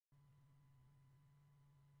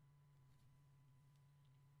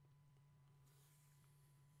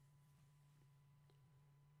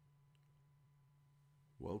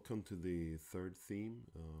Welcome to the third theme,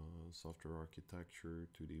 software architecture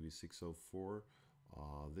 2DV604.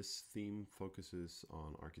 This theme focuses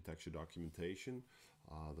on architecture documentation.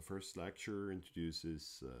 The first lecture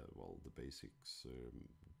introduces, the basics.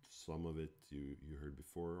 Some of it you heard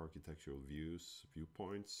before, architectural views,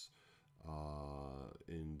 viewpoints.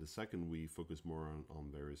 In the second, we focus more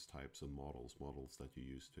on various types of models that you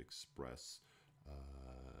use to express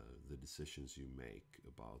the decisions you make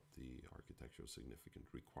about the architectural significant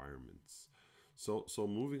requirements. So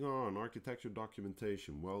moving on, architecture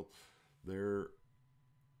documentation. Well, there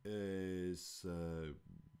is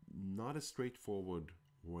not a straightforward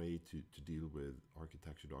way to deal with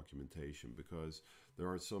architecture documentation because there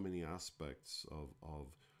are so many aspects of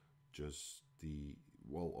just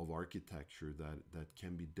of architecture that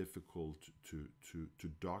can be difficult to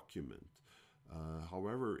document.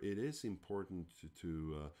 However, it is important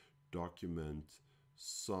to document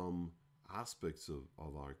some aspects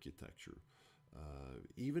of architecture.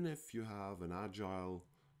 Even if you have an agile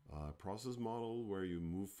process model where you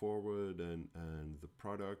move forward and the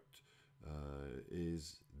product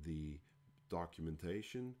is the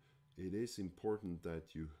documentation, it is important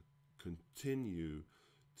that you continue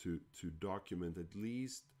to document at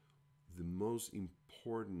least the most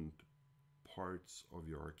important parts of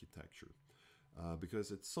your architecture.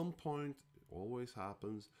 Because at some point, it always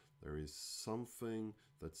happens, there is something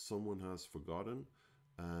that someone has forgotten,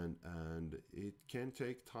 and it can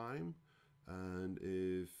take time, and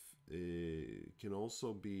if it can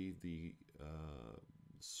also be the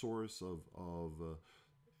source of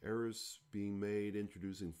errors being made,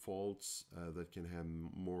 introducing faults that can have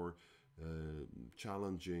more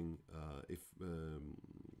challenging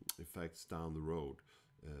effects down the road.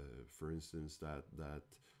 For instance, that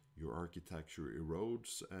your architecture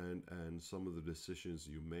erodes and some of the decisions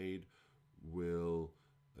you have made will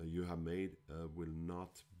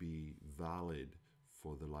not be valid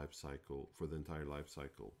for the life cycle, for the entire life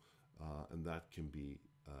cycle, and that can be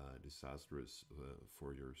disastrous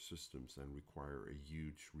for your systems and require a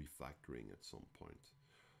huge refactoring at some point.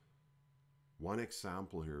 One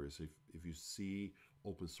example here is if you see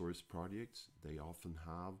open source projects, they often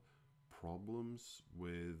have problems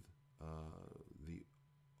with the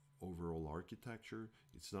overall architecture.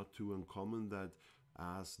 It's not too uncommon that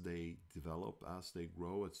as they develop, as they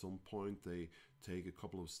grow, at some point they take a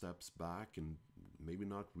couple of steps back and maybe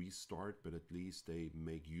not restart, but at least they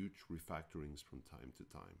make huge refactorings from time to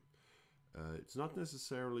time. It's not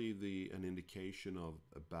necessarily an indication of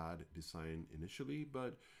a bad design initially,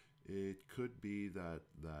 but it could be that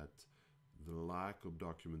the lack of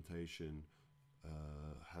documentation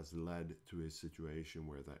has led to a situation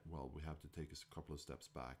where we have to take a couple of steps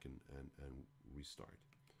back and restart.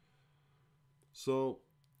 So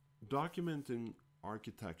documenting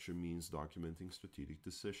architecture means documenting strategic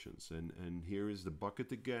decisions, and here is the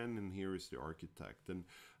bucket again, and here is the architect, and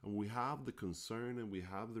we have the concern, and we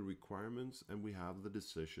have the requirements, and we have the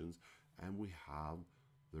decisions, and we have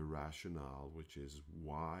the rationale, which is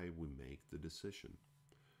why we make the decision.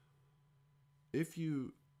 If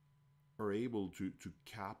you are able to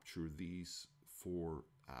capture these four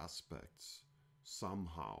aspects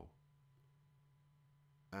somehow,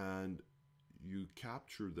 and you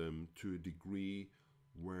capture them to a degree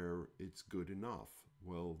where it's good enough,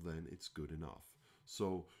 well, then it's good enough.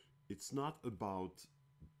 So it's not about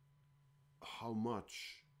how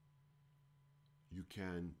much you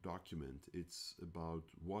can document, it's about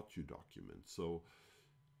what you document. So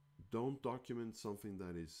don't document something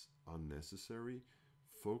that is unnecessary.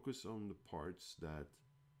 Focus on the parts that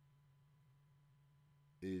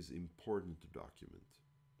is important to document.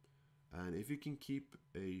 And if you can keep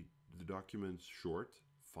the documents short,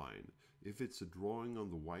 fine. If it's a drawing on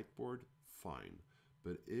the whiteboard, fine.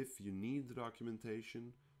 But if you need the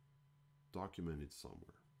documentation, document it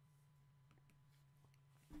somewhere.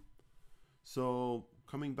 So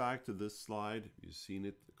coming back to this slide, you've seen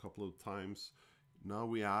it a couple of times. Now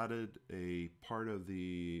we added a part of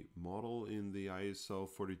the model in the ISO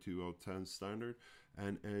 42010 standard,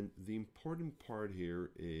 and the important part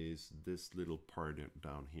here is this little part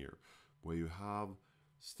down here, where you have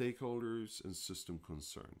stakeholders and system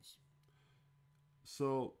concerns.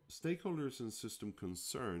 So stakeholders and system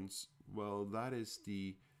concerns, well, that is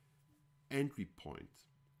the entry point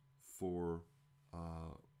for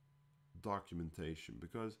documentation,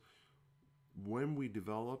 because when we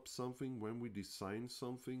develop something, when we design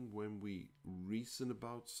something, when we reason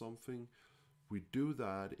about something, we do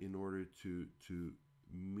that in order to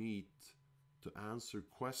answer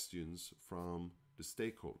questions from the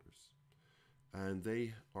stakeholders. And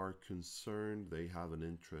they are concerned, they have an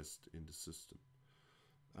interest in the system.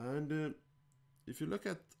 And if you look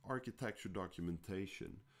at architecture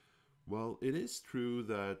documentation, well, it is true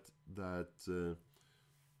that the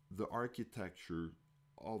architecture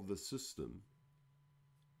of the system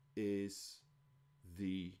is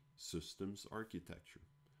the system's architecture.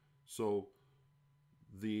 So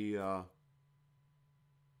the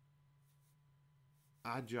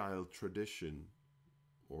agile tradition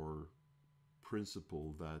or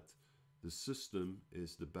principle that the system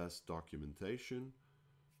is the best documentation,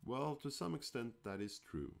 well, to some extent that is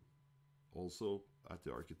true. Also at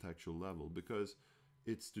the architectural level, because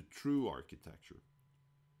it's the true architecture.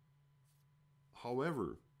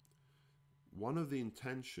 However, one of the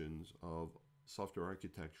intentions of software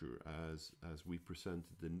architecture as we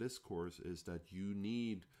presented in this course is that you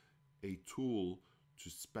need a tool to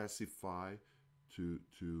specify,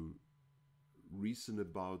 to reason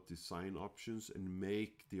about design options and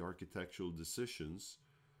make the architectural decisions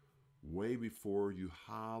way before you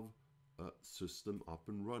have a system up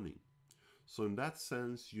and running. So in that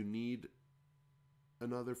sense, you need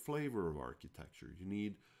another flavor of architecture. You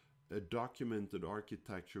need a documented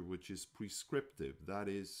architecture which is prescriptive. That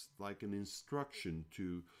is like an instruction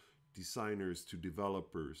to designers, to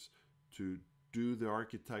developers, to do the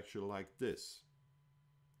architecture like this.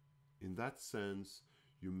 In that sense,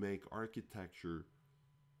 you make architecture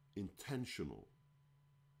intentional.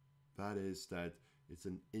 That is, that it's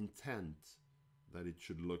an intent that it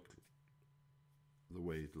should look the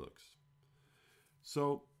way it looks.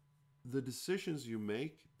 So the decisions you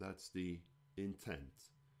make, that's the intent.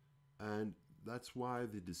 And that's why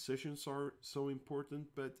the decisions are so important,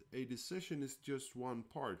 but a decision is just one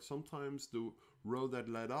part. Sometimes the road that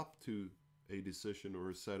led up to a decision or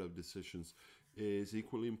a set of decisions is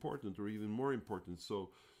equally important or even more important.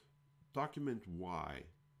 So document why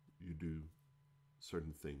you do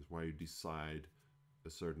certain things, why you decide a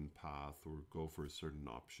certain path or go for a certain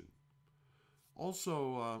option.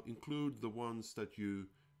 Also include the ones that you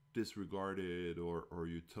disregarded or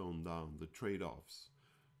you toned down, the trade-offs.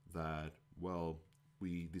 That, well,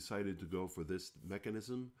 we decided to go for this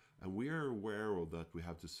mechanism and we are aware of that we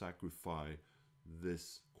have to sacrifice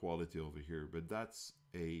this quality over here, but that's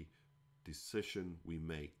a decision we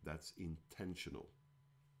make, that's intentional.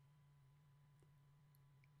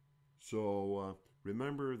 So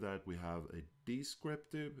remember that we have a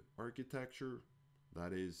descriptive architecture,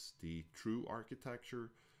 that is the true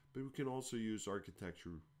architecture, but we can also use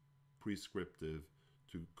architecture prescriptive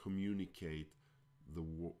to communicate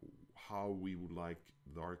how we would like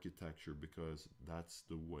the architecture, because that's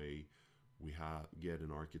the way we get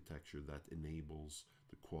an architecture that enables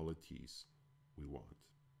the qualities we want.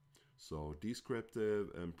 So descriptive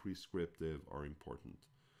and prescriptive are important.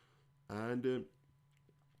 And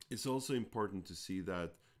it's also important to see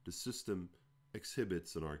that the system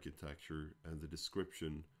exhibits an architecture and the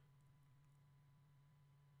description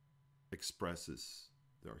expresses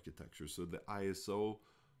the architecture. So the ISO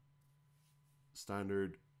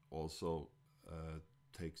standard also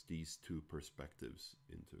takes these two perspectives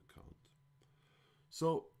into account.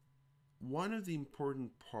 So one of the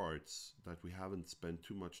important parts that we haven't spent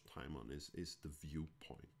too much time on is the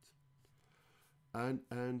viewpoint. And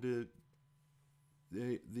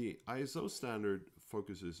the ISO standard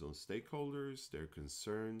focuses on stakeholders, their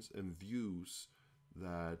concerns, and views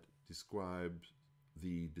that describe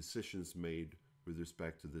the decisions made with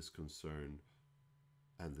respect to this concern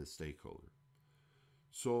and the stakeholder.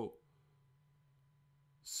 So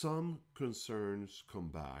some concerns come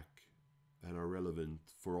back and are relevant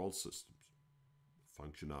for all systems.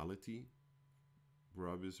 Functionality, for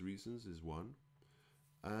obvious reasons, is one.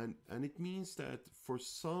 And it means that for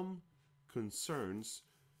some concerns,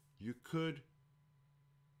 you could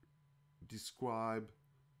describe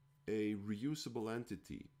a reusable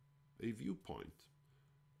entity, a viewpoint,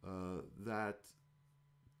 that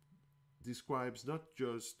describes not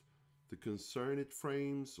just the concern it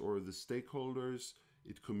frames or the stakeholders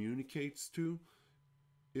it communicates to,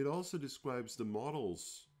 it also describes the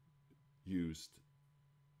models used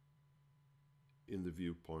in the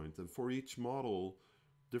viewpoint. And for each model,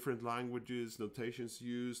 different languages, notations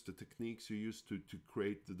used, the techniques you use to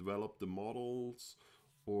develop the models,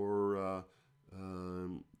 or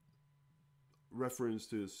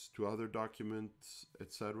references to other documents,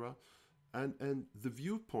 etc. And the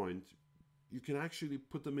viewpoint, you can actually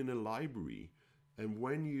put them in a library. And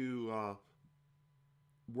when you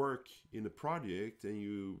work in a project and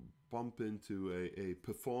you bump into a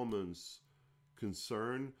performance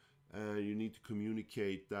concern, and you need to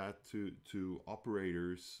communicate that to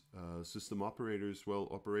operators, system operators, well,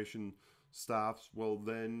 operation staffs, well,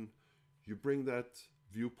 then you bring that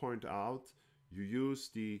viewpoint out, you use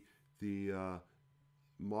the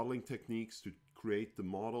modeling techniques to create the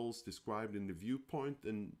models described in the viewpoint,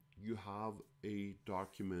 and you have a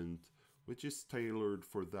document which is tailored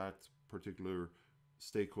for that particular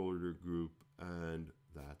stakeholder group and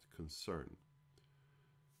that concern.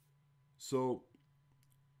 So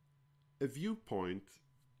a viewpoint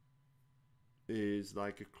is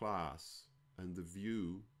like a class, and the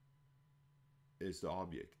view is the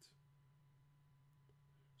object.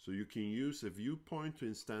 So you can use a viewpoint to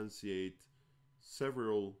instantiate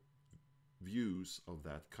several views of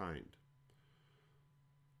that kind.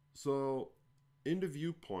 So in the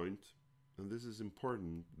viewpoint, and this is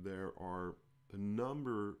important, there are a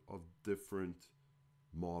number of different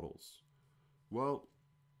models. Well,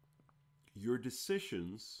 your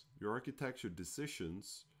decisions, your architecture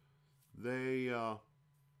decisions, they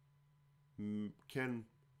can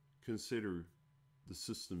consider the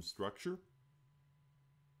system structure,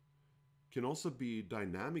 can also be a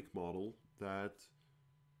dynamic model that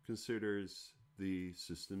considers the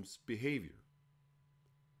system's behavior.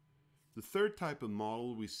 The third type of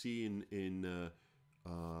model we see in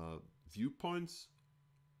viewpoints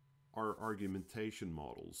are argumentation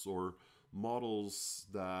models, or models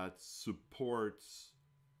that support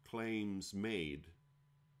claims made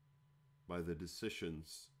by the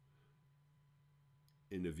decisions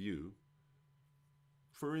in a view.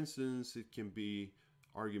 For instance, it can be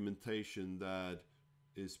argumentation that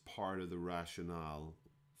is part of the rationale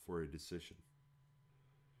for a decision.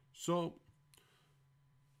 So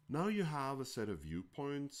now you have a set of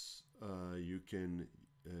viewpoints. You can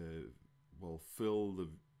fill the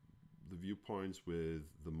viewpoints with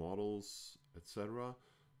the models, etc.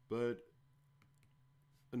 But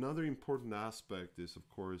another important aspect is, of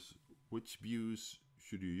course, which views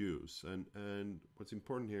should you use? And what's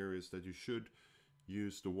important here is that you should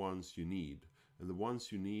use the ones you need. And the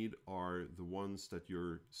ones you need are the ones that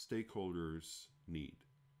your stakeholders need.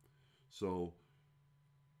 So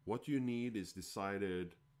what you need is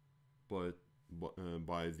decided by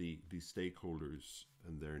the stakeholders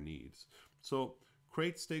and their needs. So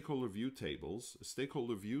create stakeholder view tables. A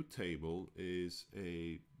stakeholder view table is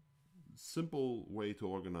a simple way to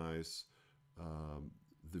organize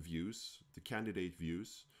the views, the candidate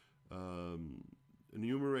views.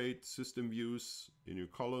 Enumerate system views in your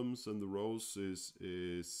columns, and the rows is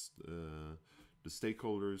the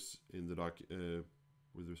stakeholders in the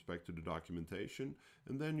with respect to the documentation,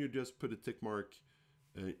 and then you just put a tick mark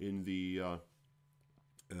in the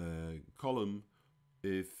column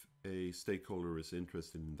if a stakeholder is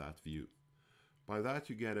interested in that view. By that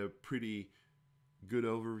you get a pretty good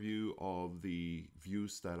overview of the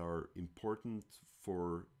views that are important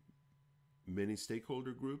for many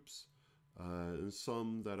stakeholder groups, and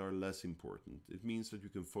some that are less important. It means that you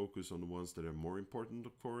can focus on the ones that are more important,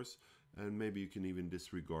 of course, and maybe you can even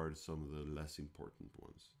disregard some of the less important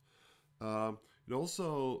ones. It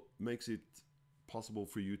also makes it possible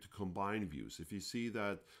for you to combine views. If you see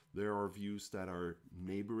that there are views that are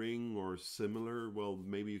neighboring or similar, well,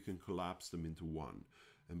 maybe you can collapse them into one.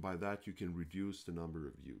 And by that you can reduce the number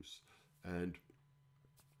of views. And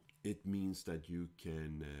it means that you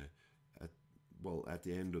can, at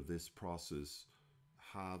the end of this process,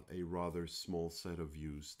 have a rather small set of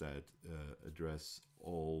views that address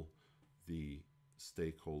all the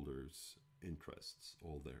stakeholders' interests,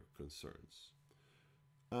 all their concerns.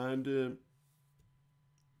 And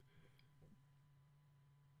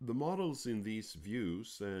the models in these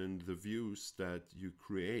views and the views that you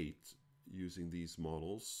create using these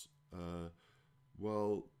models,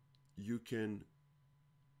 you can,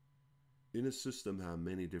 in a system, have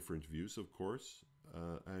many different views, of course,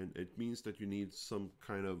 and it means that you need some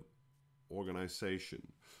kind of organization.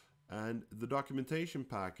 And the documentation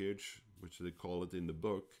package, which they call it in the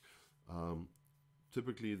book,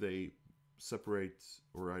 typically they separate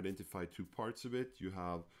or identify two parts of it. You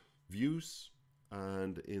have views,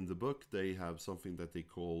 and in the book they have something that they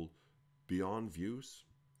call beyond views.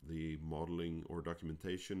 The modeling or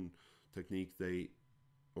documentation technique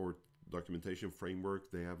or documentation framework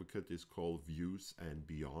they advocate is called views and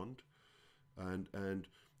beyond. And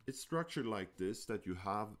it's structured like this, that you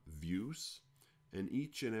have views, and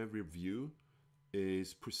each and every view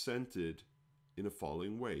is presented in a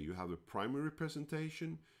following way. You have a primary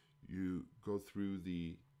presentation, you go through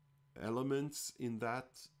the elements in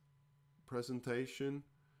that presentation,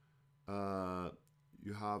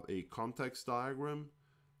 you have a context diagram,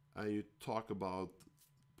 and you talk about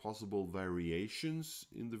possible variations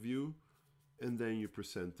in the view, and then you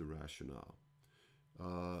present the rationale.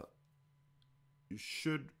 You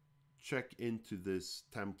should check into this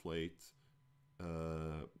template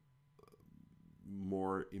in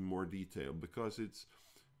more detail, because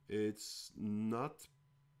it's not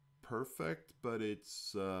perfect, but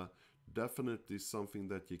it's definitely something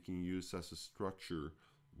that you can use as a structure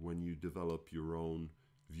when you develop your own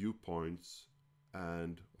viewpoints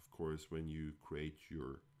and, of course, when you create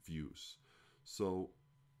your views. So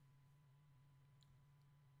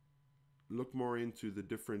look more into the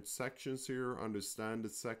different sections here, understand the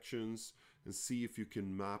sections, and see if you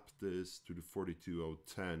can map this to the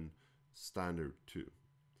 42010 standard too.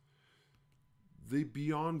 The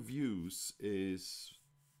beyond views is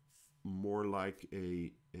more like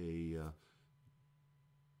a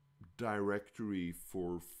directory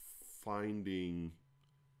for finding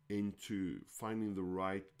the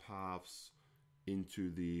right paths into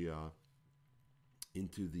the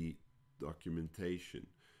documentation.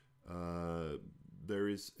 There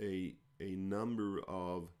is a number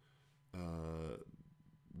of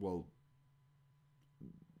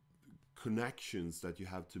connections that you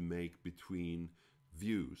have to make between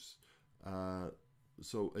views.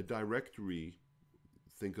 So a directory,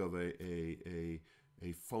 think of a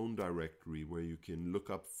phone directory where you can look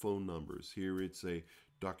up phone numbers. Here it's a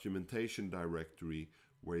documentation directory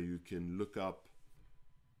where you can look up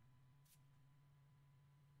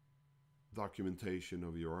documentation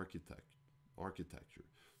of your architecture.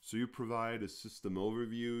 So you provide a system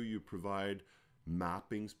overview, you provide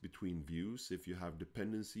mappings between views, if you have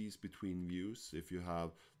dependencies between views, if you have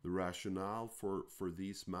the rationale for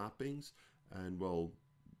these mappings, and well,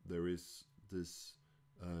 there is this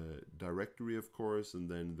directory, of course, and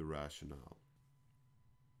then the rationale.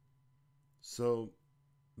 So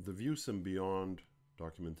the views and beyond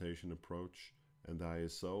documentation approach and the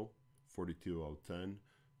ISO 42010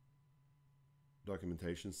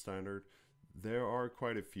 documentation standard, there are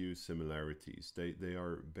quite a few similarities. They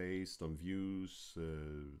are based on views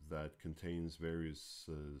that contains various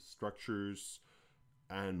structures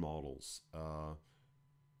and models.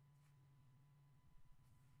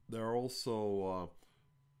 There are also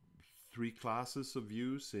 3 classes of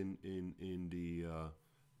views in the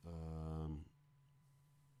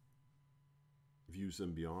views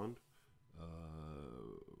and beyond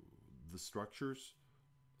the structures.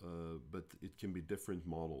 But it can be different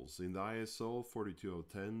models. In the ISO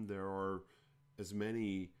 42010, there are as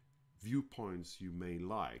many viewpoints you may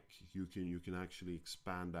like. You can actually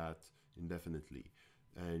expand that indefinitely,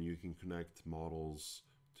 and you can connect models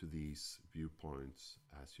to these viewpoints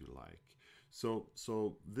as you like.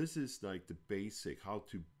 So this is like the basic how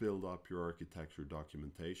to build up your architecture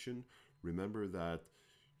documentation. Remember that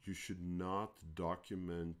you should not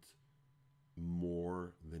document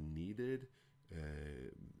more than needed.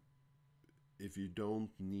 If you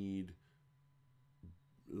don't need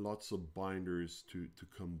lots of binders to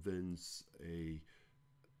convince a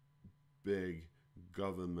big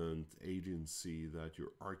government agency that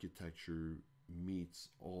your architecture meets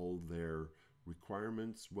all their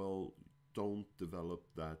requirements, well, don't develop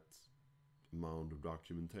that amount of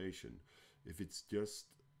documentation. If it's just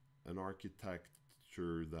an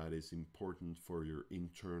architecture that is important for your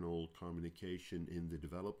internal communication in the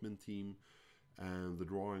development team, and the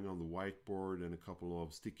drawing on the whiteboard and a couple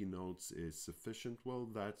of sticky notes is sufficient, well,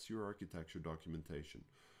 that's your architecture documentation.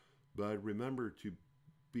 But remember, to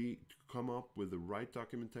come up with the right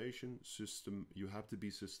documentation system, you have to be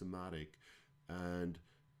systematic. And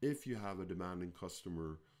if you have a demanding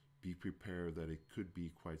customer, be prepared that it could be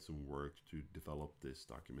quite some work to develop this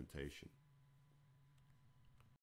documentation.